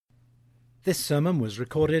This sermon was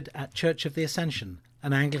recorded at Church of the Ascension,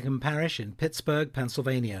 an Anglican parish in Pittsburgh,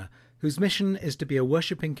 Pennsylvania, whose mission is to be a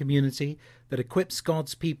worshipping community that equips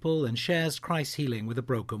God's people and shares Christ's healing with a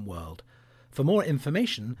broken world. For more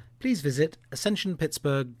information, please visit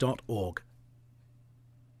ascensionpittsburgh.org.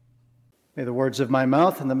 May the words of my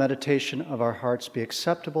mouth and the meditation of our hearts be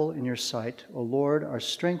acceptable in your sight, O Lord, our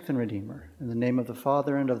strength and Redeemer. In the name of the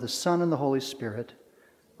Father, and of the Son, and the Holy Spirit.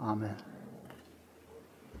 Amen.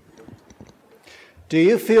 Do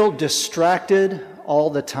you feel distracted all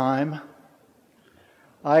the time?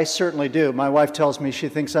 I certainly do. My wife tells me she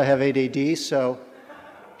thinks I have ADD, so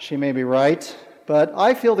she may be right. But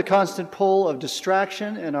I feel the constant pull of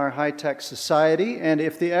distraction in our high-tech society, and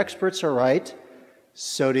if the experts are right,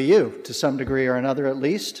 so do you, to some degree or another at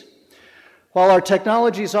least. While our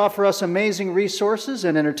technologies offer us amazing resources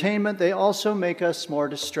and entertainment, they also make us more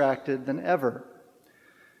distracted than ever.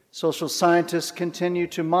 Social scientists continue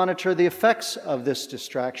to monitor the effects of this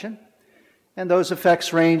distraction, and those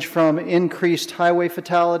effects range from increased highway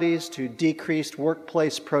fatalities to decreased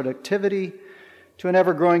workplace productivity to an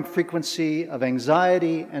ever-growing frequency of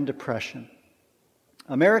anxiety and depression.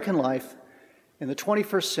 American life in the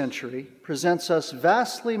 21st century presents us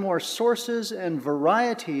vastly more sources and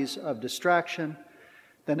varieties of distraction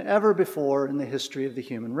than ever before in the history of the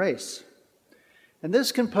human race. And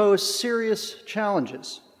this can pose serious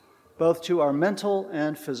challenges, both to our mental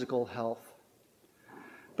and physical health.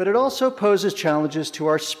 But it also poses challenges to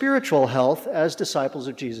our spiritual health as disciples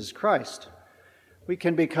of Jesus Christ. We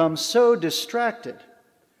can become so distracted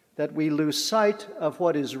that we lose sight of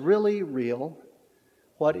what is really real,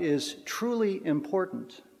 what is truly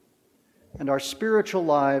important, and our spiritual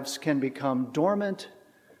lives can become dormant,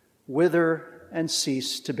 wither, and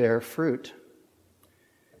cease to bear fruit.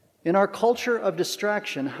 In our culture of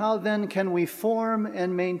distraction, how then can we form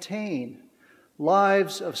and maintain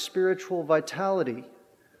lives of spiritual vitality,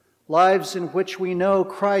 lives in which we know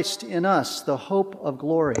Christ in us, the hope of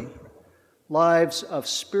glory, lives of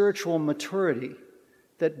spiritual maturity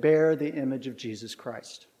that bear the image of Jesus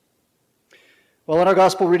Christ? Well, in our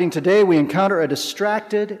gospel reading today, we encounter a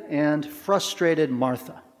distracted and frustrated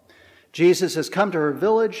Martha. Jesus has come to her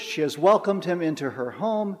village, she has welcomed him into her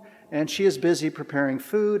home, and she is busy preparing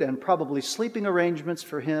food and probably sleeping arrangements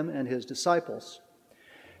for him and his disciples.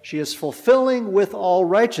 She is fulfilling with all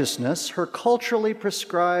righteousness her culturally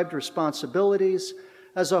prescribed responsibilities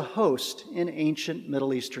as a host in ancient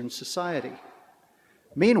Middle Eastern society.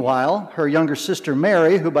 Meanwhile, her younger sister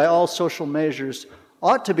Mary, who by all social measures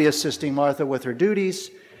ought to be assisting Martha with her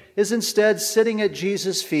duties, is instead sitting at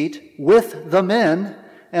Jesus' feet with the men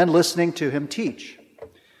and listening to him teach.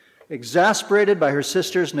 Exasperated by her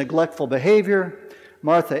sister's neglectful behavior,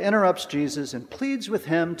 Martha interrupts Jesus and pleads with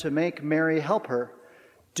him to make Mary help her.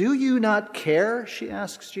 "Do you not care," she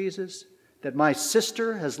asks Jesus, "that my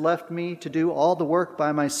sister has left me to do all the work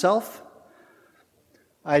by myself?"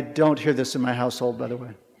 I don't hear this in my household, by the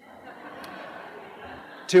way.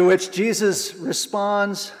 To which Jesus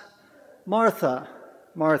responds, "Martha,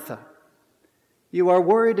 Martha, you are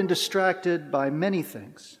worried and distracted by many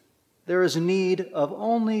things. There is need of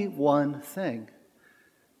only one thing.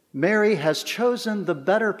 Mary has chosen the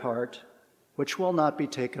better part, which will not be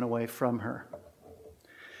taken away from her."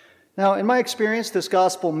 Now, in my experience, this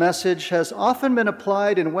gospel message has often been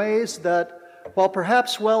applied in ways that, while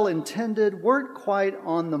perhaps well-intended, weren't quite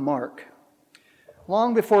on the mark.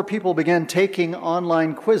 Long before people began taking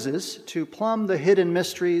online quizzes to plumb the hidden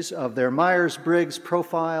mysteries of their Myers-Briggs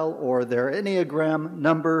profile or their Enneagram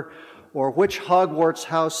number or which Hogwarts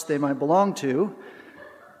house they might belong to,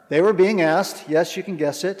 they were being asked, yes, you can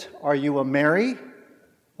guess it, are you a Mary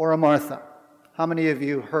or a Martha? How many of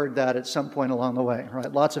you heard that at some point along the way?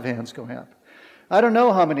 Right, lots of hands going up. I don't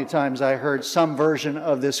know how many times I heard some version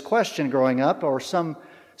of this question growing up or some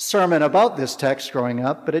sermon about this text growing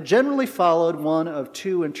up, but it generally followed one of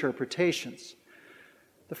two interpretations.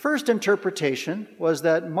 The first interpretation was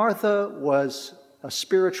that Martha was a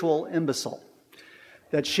spiritual imbecile,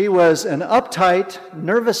 that she was an uptight,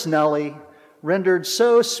 nervous Nellie, rendered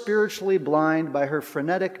so spiritually blind by her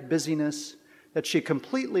frenetic busyness that she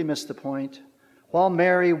completely missed the point, while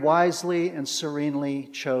Mary wisely and serenely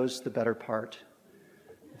chose the better part.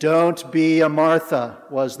 Don't be a Martha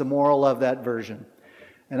was the moral of that version.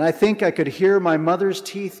 And I think I could hear my mother's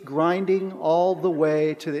teeth grinding all the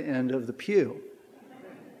way to the end of the pew.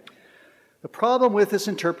 The problem with this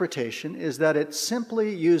interpretation is that it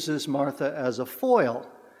simply uses Martha as a foil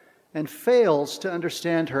and fails to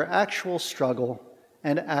understand her actual struggle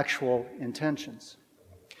and actual intentions.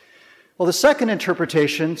 Well, the second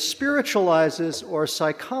interpretation spiritualizes or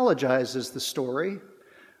psychologizes the story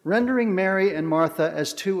rendering Mary and Martha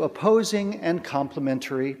as two opposing and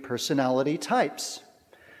complementary personality types.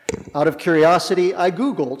 Out of curiosity, I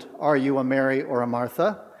Googled, "Are you a Mary or a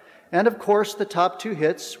Martha?" And of course, the top two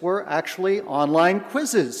hits were actually online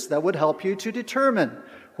quizzes that would help you to determine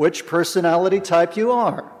which personality type you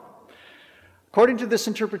are. According to this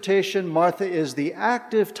interpretation, Martha is the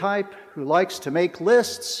active type who likes to make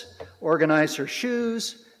lists, organize her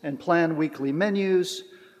shoes, and plan weekly menus,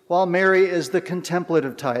 while Mary is the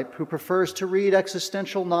contemplative type who prefers to read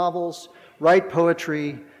existential novels, write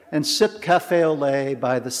poetry, and sip café au lait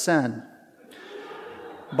by the Seine.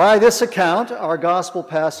 By this account, our gospel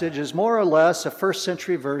passage is more or less a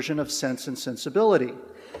first-century version of Sense and Sensibility.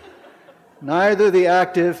 Neither the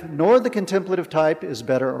active nor the contemplative type is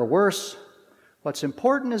better or worse. What's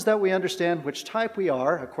important is that we understand which type we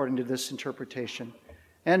are, according to this interpretation,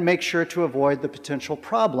 and make sure to avoid the potential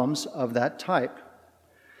problems of that type.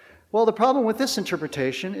 Well, the problem with this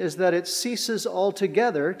interpretation is that it ceases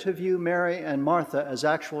altogether to view Mary and Martha as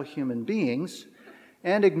actual human beings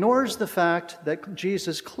and ignores the fact that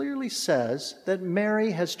Jesus clearly says that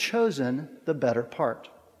Mary has chosen the better part.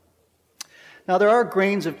 Now, there are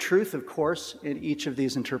grains of truth, of course, in each of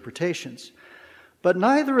these interpretations, but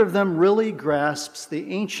neither of them really grasps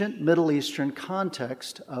the ancient Middle Eastern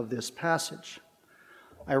context of this passage.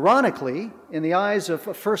 Ironically, in the eyes of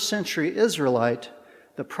a first-century Israelite,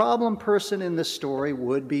 the problem person in this story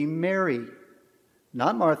would be Mary.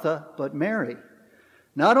 Not Martha, but Mary.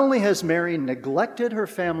 Not only has Mary neglected her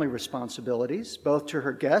family responsibilities, both to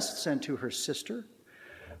her guests and to her sister,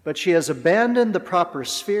 but she has abandoned the proper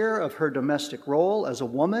sphere of her domestic role as a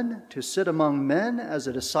woman to sit among men as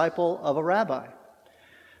a disciple of a rabbi.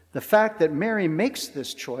 The fact that Mary makes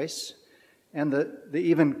this choice, and the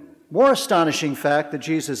even more astonishing fact that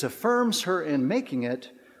Jesus affirms her in making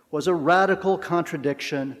it, was a radical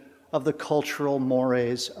contradiction of the cultural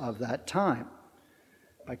mores of that time.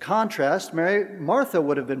 By contrast, Martha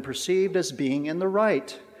would have been perceived as being in the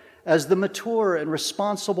right, as the mature and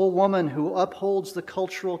responsible woman who upholds the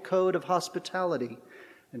cultural code of hospitality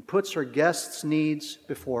and puts her guests' needs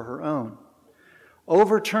before her own.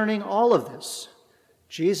 Overturning all of this,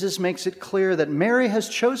 Jesus makes it clear that Mary has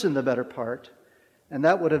chosen the better part, and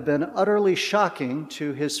that would have been utterly shocking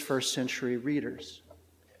to his first-century readers.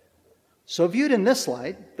 So viewed in this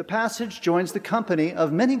light, the passage joins the company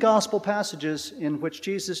of many gospel passages in which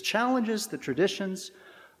Jesus challenges the traditions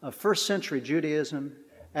of first-century Judaism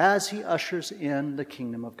as he ushers in the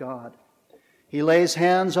kingdom of God. He lays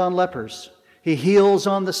hands on lepers. He heals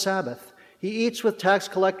on the Sabbath. He eats with tax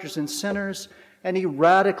collectors and sinners, and he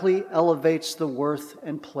radically elevates the worth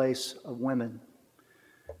and place of women.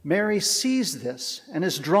 Mary sees this and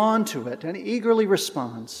is drawn to it and eagerly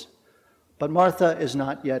responds, but Martha is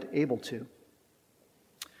not yet able to.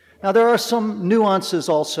 Now, there are some nuances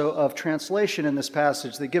also of translation in this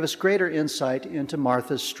passage that give us greater insight into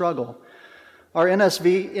Martha's struggle. Our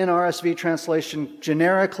NRSV translation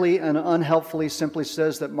generically and unhelpfully simply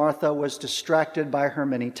says that Martha was distracted by her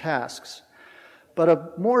many tasks. But a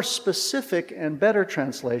more specific and better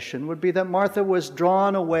translation would be that Martha was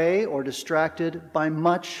drawn away or distracted by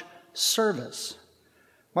much service.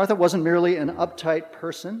 Martha wasn't merely an uptight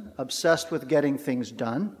person obsessed with getting things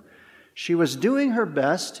done. She was doing her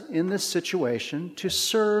best in this situation to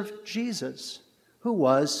serve Jesus, who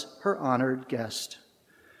was her honored guest.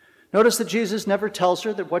 Notice that Jesus never tells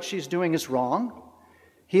her that what she's doing is wrong.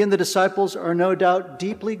 He and the disciples are no doubt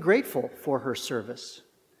deeply grateful for her service.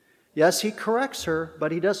 Yes, he corrects her,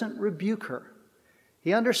 but he doesn't rebuke her.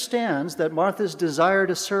 He understands that Martha's desire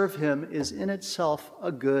to serve him is in itself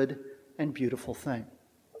a good and beautiful thing.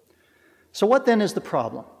 So what then is the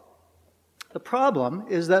problem? The problem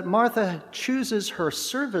is that Martha chooses her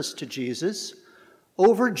service to Jesus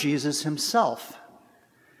over Jesus himself.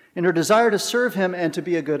 In her desire to serve him and to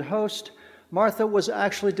be a good host, Martha was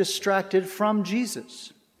actually distracted from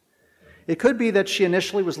Jesus. It could be that she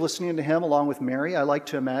initially was listening to him along with Mary. I like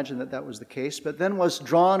to imagine that that was the case, but then was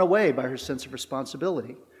drawn away by her sense of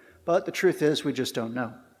responsibility. But the truth is, we just don't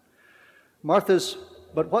know.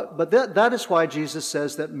 That is why Jesus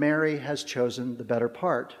says that Mary has chosen the better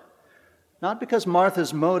part. Not because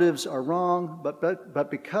Martha's motives are wrong,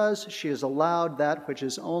 but because she has allowed that which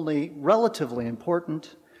is only relatively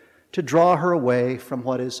important to draw her away from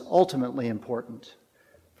what is ultimately important,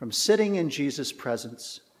 from sitting in Jesus'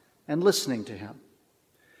 presence and listening to him.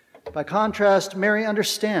 By contrast, Mary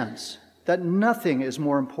understands that nothing is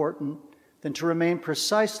more important than to remain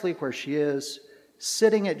precisely where she is,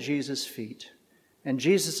 sitting at Jesus' feet. And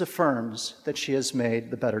Jesus affirms that she has made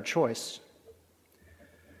the better choice.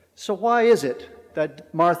 So why is it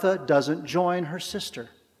that Martha doesn't join her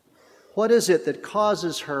sister? What is it that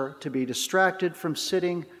causes her to be distracted from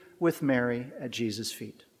sitting with Mary at Jesus'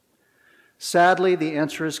 feet? Sadly, the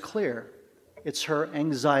answer is clear. It's her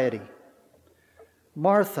anxiety.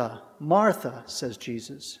 Martha, Martha, says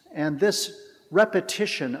Jesus, and this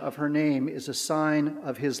repetition of her name is a sign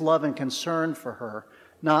of his love and concern for her,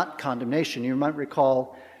 not condemnation. You might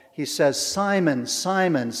recall he says, Simon,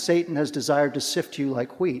 Simon, Satan has desired to sift you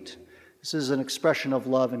like wheat. This is an expression of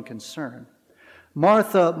love and concern.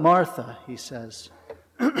 Martha, Martha, he says,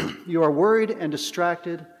 you are worried and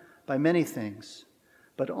distracted by many things,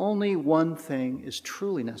 but only one thing is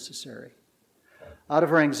truly necessary. Out of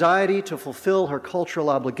her anxiety to fulfill her cultural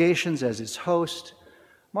obligations as his host,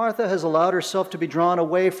 Martha has allowed herself to be drawn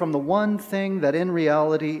away from the one thing that in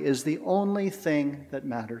reality is the only thing that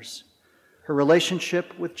matters, her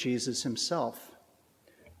relationship with Jesus himself.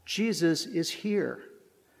 Jesus is here,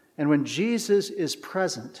 and when Jesus is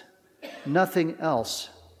present, nothing else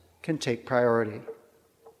can take priority.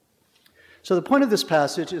 So the point of this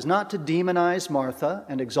passage is not to demonize Martha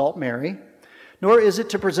and exalt Mary, nor is it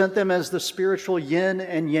to present them as the spiritual yin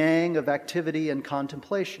and yang of activity and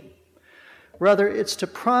contemplation. Rather, it's to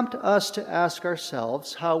prompt us to ask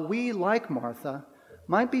ourselves how we, like Martha,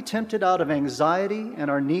 might be tempted out of anxiety and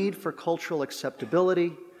our need for cultural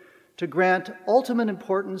acceptability to grant ultimate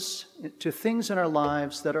importance to things in our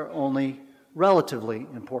lives that are only relatively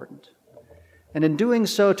important. And in doing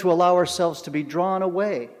so, to allow ourselves to be drawn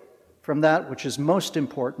away from that which is most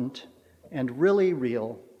important and really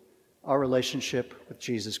real, our relationship with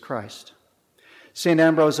Jesus Christ. St.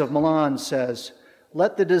 Ambrose of Milan says,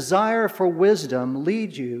 "Let the desire for wisdom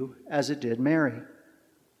lead you as it did Mary.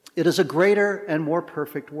 It is a greater and more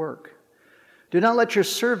perfect work. Do not let your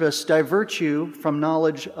service divert you from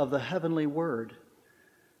knowledge of the heavenly word.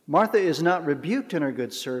 Martha is not rebuked in her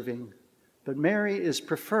good serving, but Mary is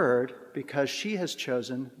preferred because she has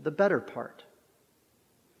chosen the better part."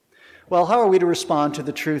 Well, how are we to respond to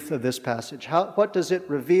the truth of this passage? What does it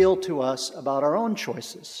reveal to us about our own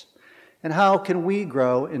choices? And how can we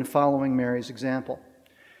grow in following Mary's example?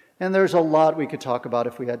 And there's a lot we could talk about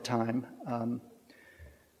if we had time.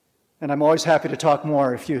 And I'm always happy to talk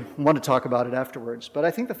more if you want to talk about it afterwards. But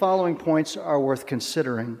I think the following points are worth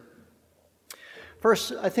considering.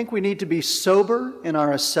 First, I think we need to be sober in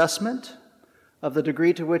our assessment of the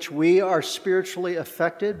degree to which we are spiritually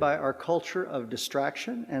affected by our culture of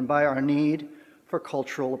distraction and by our need for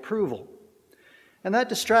cultural approval. And that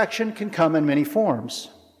distraction can come in many forms.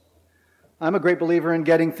 I'm a great believer in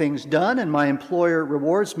getting things done, and my employer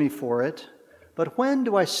rewards me for it. But when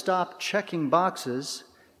do I stop checking boxes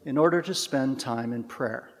in order to spend time in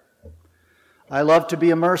prayer? I love to be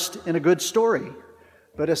immersed in a good story,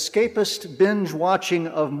 but escapist binge watching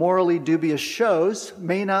of morally dubious shows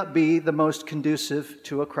may not be the most conducive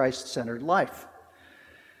to a Christ-centered life.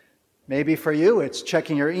 Maybe for you it's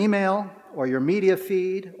checking your email or your media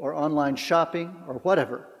feed or online shopping or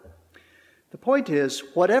whatever. The point is,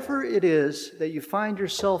 whatever it is that you find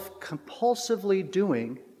yourself compulsively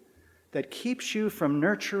doing that keeps you from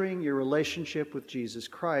nurturing your relationship with Jesus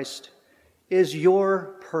Christ is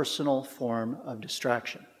your personal form of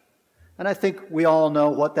distraction. And I think we all know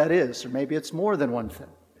what that is, or maybe it's more than one thing.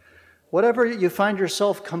 Whatever you find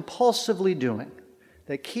yourself compulsively doing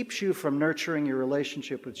that keeps you from nurturing your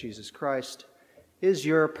relationship with Jesus Christ is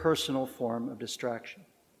your personal form of distraction.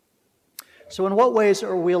 So in what ways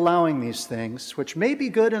are we allowing these things, which may be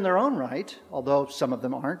good in their own right, although some of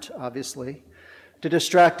them aren't, obviously, to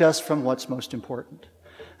distract us from what's most important?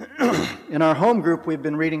 In our home group, we've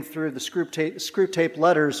been reading through the Screwtape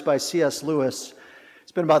Letters by C.S. Lewis.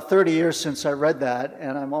 It's been about 30 years since I read that,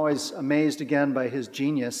 and I'm always amazed again by his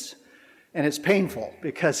genius. And it's painful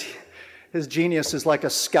because his genius is like a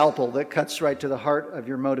scalpel that cuts right to the heart of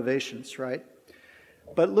your motivations, right?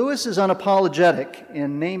 But Lewis is unapologetic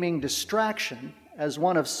in naming distraction as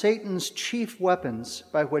one of Satan's chief weapons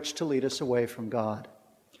by which to lead us away from God.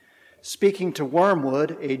 Speaking to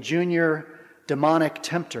Wormwood, a junior demonic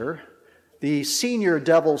tempter, the senior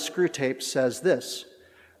devil Screwtape says this: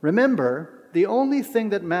 "Remember, the only thing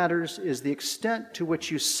that matters is the extent to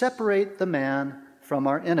which you separate the man from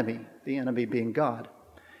our enemy, the enemy being God.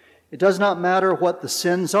 It does not matter what the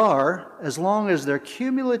sins are, as long as their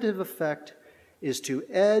cumulative effect is to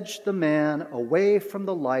edge the man away from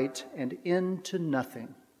the light and into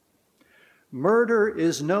nothing. Murder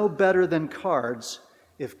is no better than cards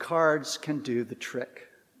if cards can do the trick."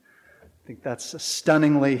 I think that's a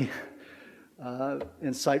stunningly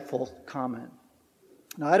insightful comment.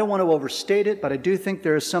 Now, I don't want to overstate it, but I do think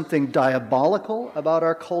there is something diabolical about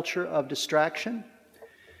our culture of distraction.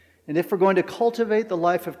 And if we're going to cultivate the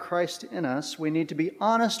life of Christ in us, we need to be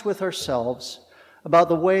honest with ourselves about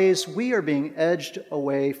the ways we are being edged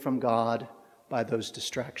away from God by those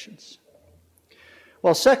distractions.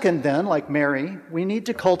 Well, second then, like Mary, we need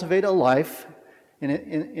to cultivate a life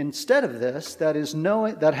instead of this that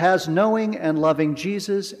has knowing and loving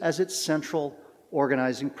Jesus as its central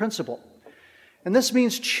organizing principle. And this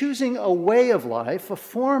means choosing a way of life, a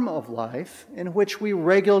form of life, in which we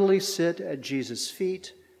regularly sit at Jesus'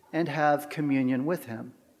 feet and have communion with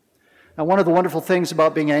him. Now, one of the wonderful things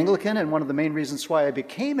about being Anglican, and one of the main reasons why I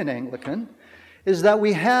became an Anglican, is that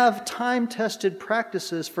we have time-tested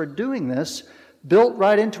practices for doing this built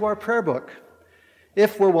right into our prayer book,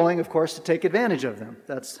 if we're willing, of course, to take advantage of them.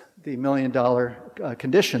 That's the million-dollar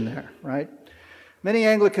condition there, right? Many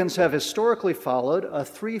Anglicans have historically followed a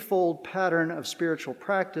threefold pattern of spiritual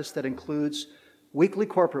practice that includes weekly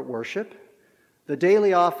corporate worship, the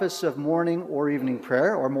daily office of morning or evening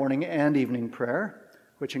prayer, or morning and evening prayer,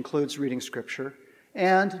 which includes reading Scripture,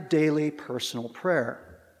 and daily personal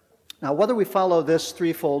prayer. Now, whether we follow this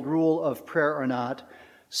threefold rule of prayer or not,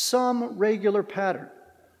 some regular pattern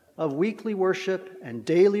of weekly worship and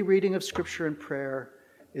daily reading of Scripture and prayer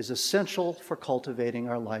is essential for cultivating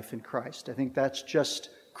our life in Christ. I think that's just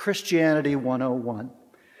Christianity 101.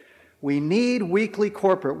 We need weekly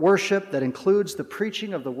corporate worship that includes the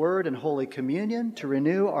preaching of the Word and Holy Communion to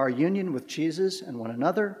renew our union with Jesus and one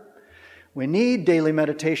another. We need daily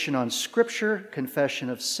meditation on Scripture, confession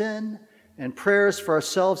of sin, and prayers for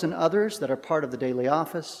ourselves and others that are part of the daily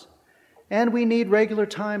office. And we need regular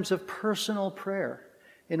times of personal prayer,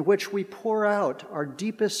 in which we pour out our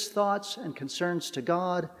deepest thoughts and concerns to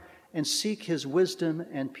God and seek his wisdom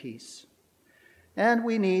and peace. And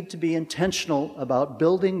we need to be intentional about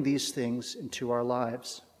building these things into our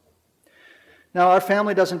lives. Now, our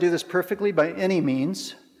family doesn't do this perfectly by any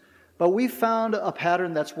means, but we found a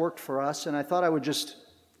pattern that's worked for us, and I thought I would just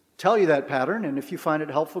tell you that pattern, and if you find it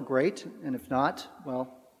helpful, great, and if not,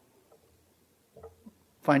 well,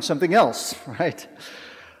 find something else, right?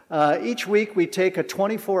 Each week we take a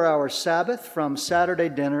 24-hour Sabbath from Saturday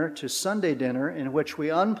dinner to Sunday dinner in which we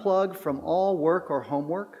unplug from all work or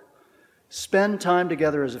homework, spend time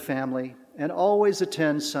together as a family, and always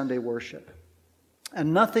attend Sunday worship.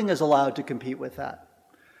 And nothing is allowed to compete with that.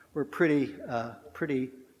 We're pretty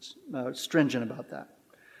stringent about that.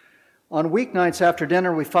 On weeknights after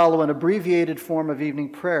dinner, we follow an abbreviated form of evening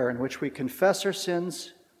prayer in which we confess our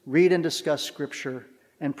sins, read and discuss Scripture,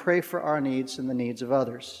 and pray for our needs and the needs of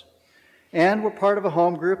others. And we're part of a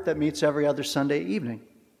home group that meets every other Sunday evening.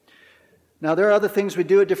 Now, there are other things we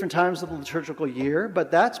do at different times of the liturgical year,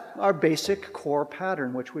 but that's our basic core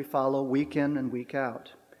pattern, which we follow week in and week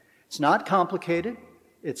out. It's not complicated.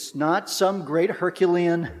 It's not some great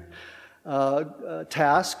Herculean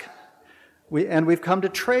task. We've come to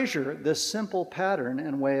treasure this simple pattern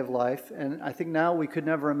and way of life, and I think now we could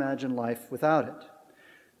never imagine life without it.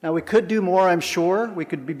 Now, we could do more, I'm sure. We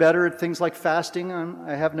could be better at things like fasting,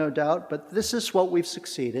 I have no doubt, but this is what we've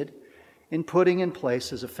succeeded in putting in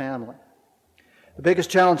place as a family. The biggest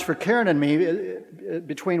challenge for Karen and me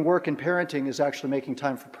between work and parenting is actually making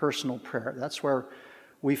time for personal prayer. That's where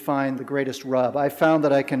we find the greatest rub. I found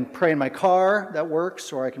that I can pray in my car, that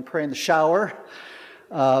works, or I can pray in the shower.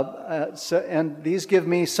 And these give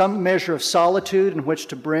me some measure of solitude in which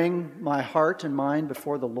to bring my heart and mind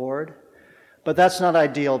before the Lord. But that's not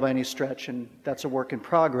ideal by any stretch, and that's a work in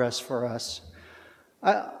progress for us.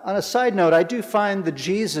 On a side note, I do find the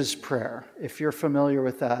Jesus prayer, if you're familiar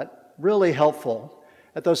with that, really helpful.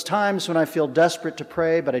 At those times when I feel desperate to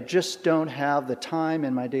pray, but I just don't have the time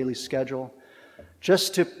in my daily schedule,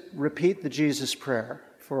 just to repeat the Jesus prayer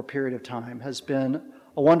for a period of time has been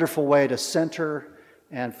a wonderful way to center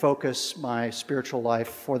and focus my spiritual life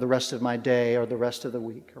for the rest of my day or the rest of the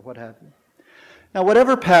week or what have you. Now,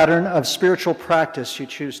 whatever pattern of spiritual practice you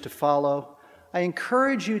choose to follow, I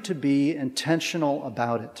encourage you to be intentional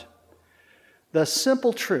about it. The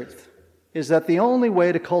simple truth is that the only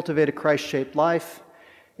way to cultivate a Christ-shaped life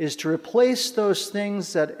is to replace those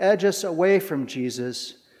things that edge us away from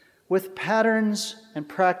Jesus with patterns and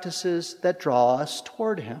practices that draw us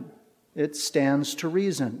toward him. It stands to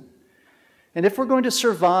reason. And if we're going to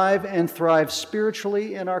survive and thrive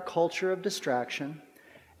spiritually in our culture of distraction,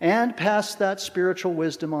 and pass that spiritual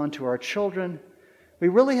wisdom on to our children, we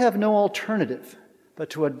really have no alternative but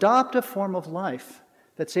to adopt a form of life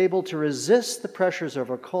that's able to resist the pressures of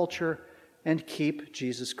our culture and keep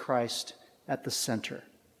Jesus Christ at the center.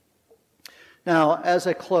 Now, as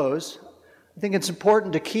I close, I think it's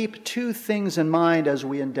important to keep two things in mind as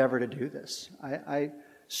we endeavor to do this. I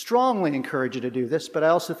strongly encourage you to do this, but I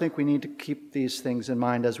also think we need to keep these things in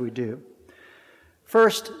mind as we do.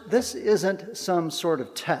 First, this isn't some sort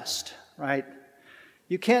of test, right?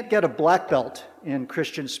 You can't get a black belt in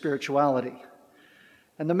Christian spirituality.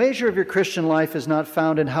 And the measure of your Christian life is not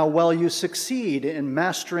found in how well you succeed in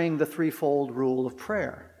mastering the threefold rule of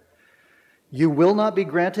prayer. You will not be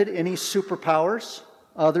granted any superpowers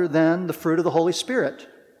other than the fruit of the Holy Spirit,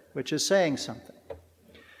 which is saying something.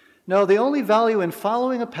 No, the only value in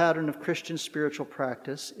following a pattern of Christian spiritual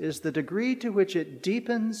practice is the degree to which it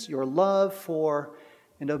deepens your love for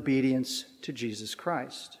and obedience to Jesus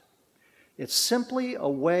Christ. It's simply a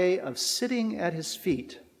way of sitting at his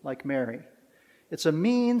feet, like Mary. It's a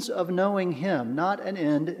means of knowing him, not an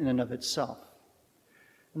end in and of itself.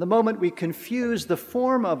 And the moment we confuse the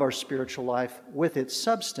form of our spiritual life with its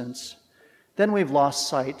substance, then we've lost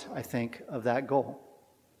sight, I think, of that goal.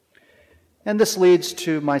 And this leads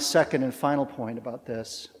to my second and final point about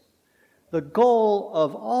this. The goal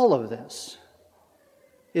of all of this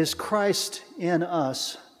is Christ in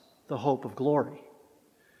us, the hope of glory.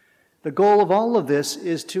 The goal of all of this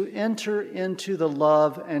is to enter into the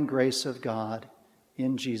love and grace of God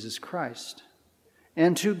in Jesus Christ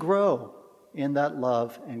and to grow in that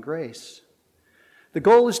love and grace. The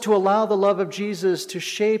goal is to allow the love of Jesus to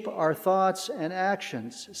shape our thoughts and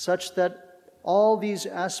actions such that all these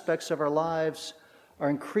aspects of our lives are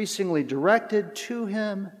increasingly directed to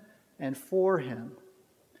him and for him.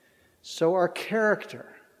 So our character,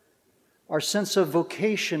 our sense of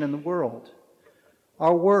vocation in the world,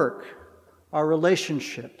 our work, our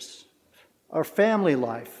relationships, our family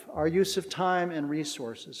life, our use of time and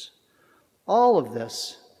resources, all of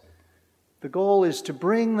this, the goal is to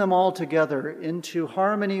bring them all together into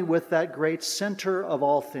harmony with that great center of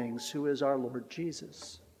all things, who is our Lord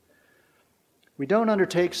Jesus. We don't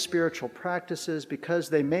undertake spiritual practices because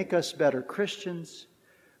they make us better Christians.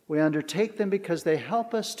 We undertake them because they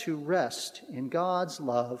help us to rest in God's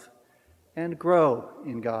love and grow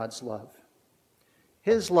in God's love.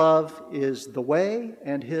 His love is the way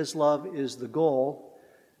and his love is the goal,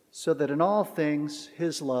 so that in all things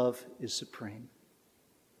his love is supreme.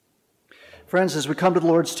 Friends, as we come to the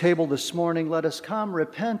Lord's table this morning, let us come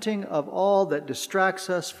repenting of all that distracts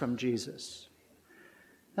us from Jesus.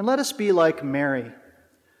 And let us be like Mary.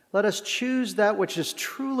 Let us choose that which is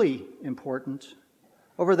truly important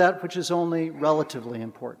over that which is only relatively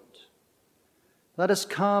important. Let us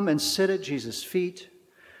come and sit at Jesus' feet.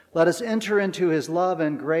 Let us enter into his love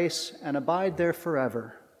and grace and abide there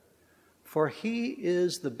forever. For he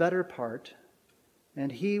is the better part,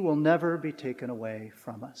 and he will never be taken away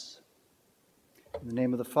from us. In the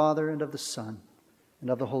name of the Father, and of the Son, and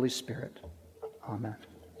of the Holy Spirit. Amen.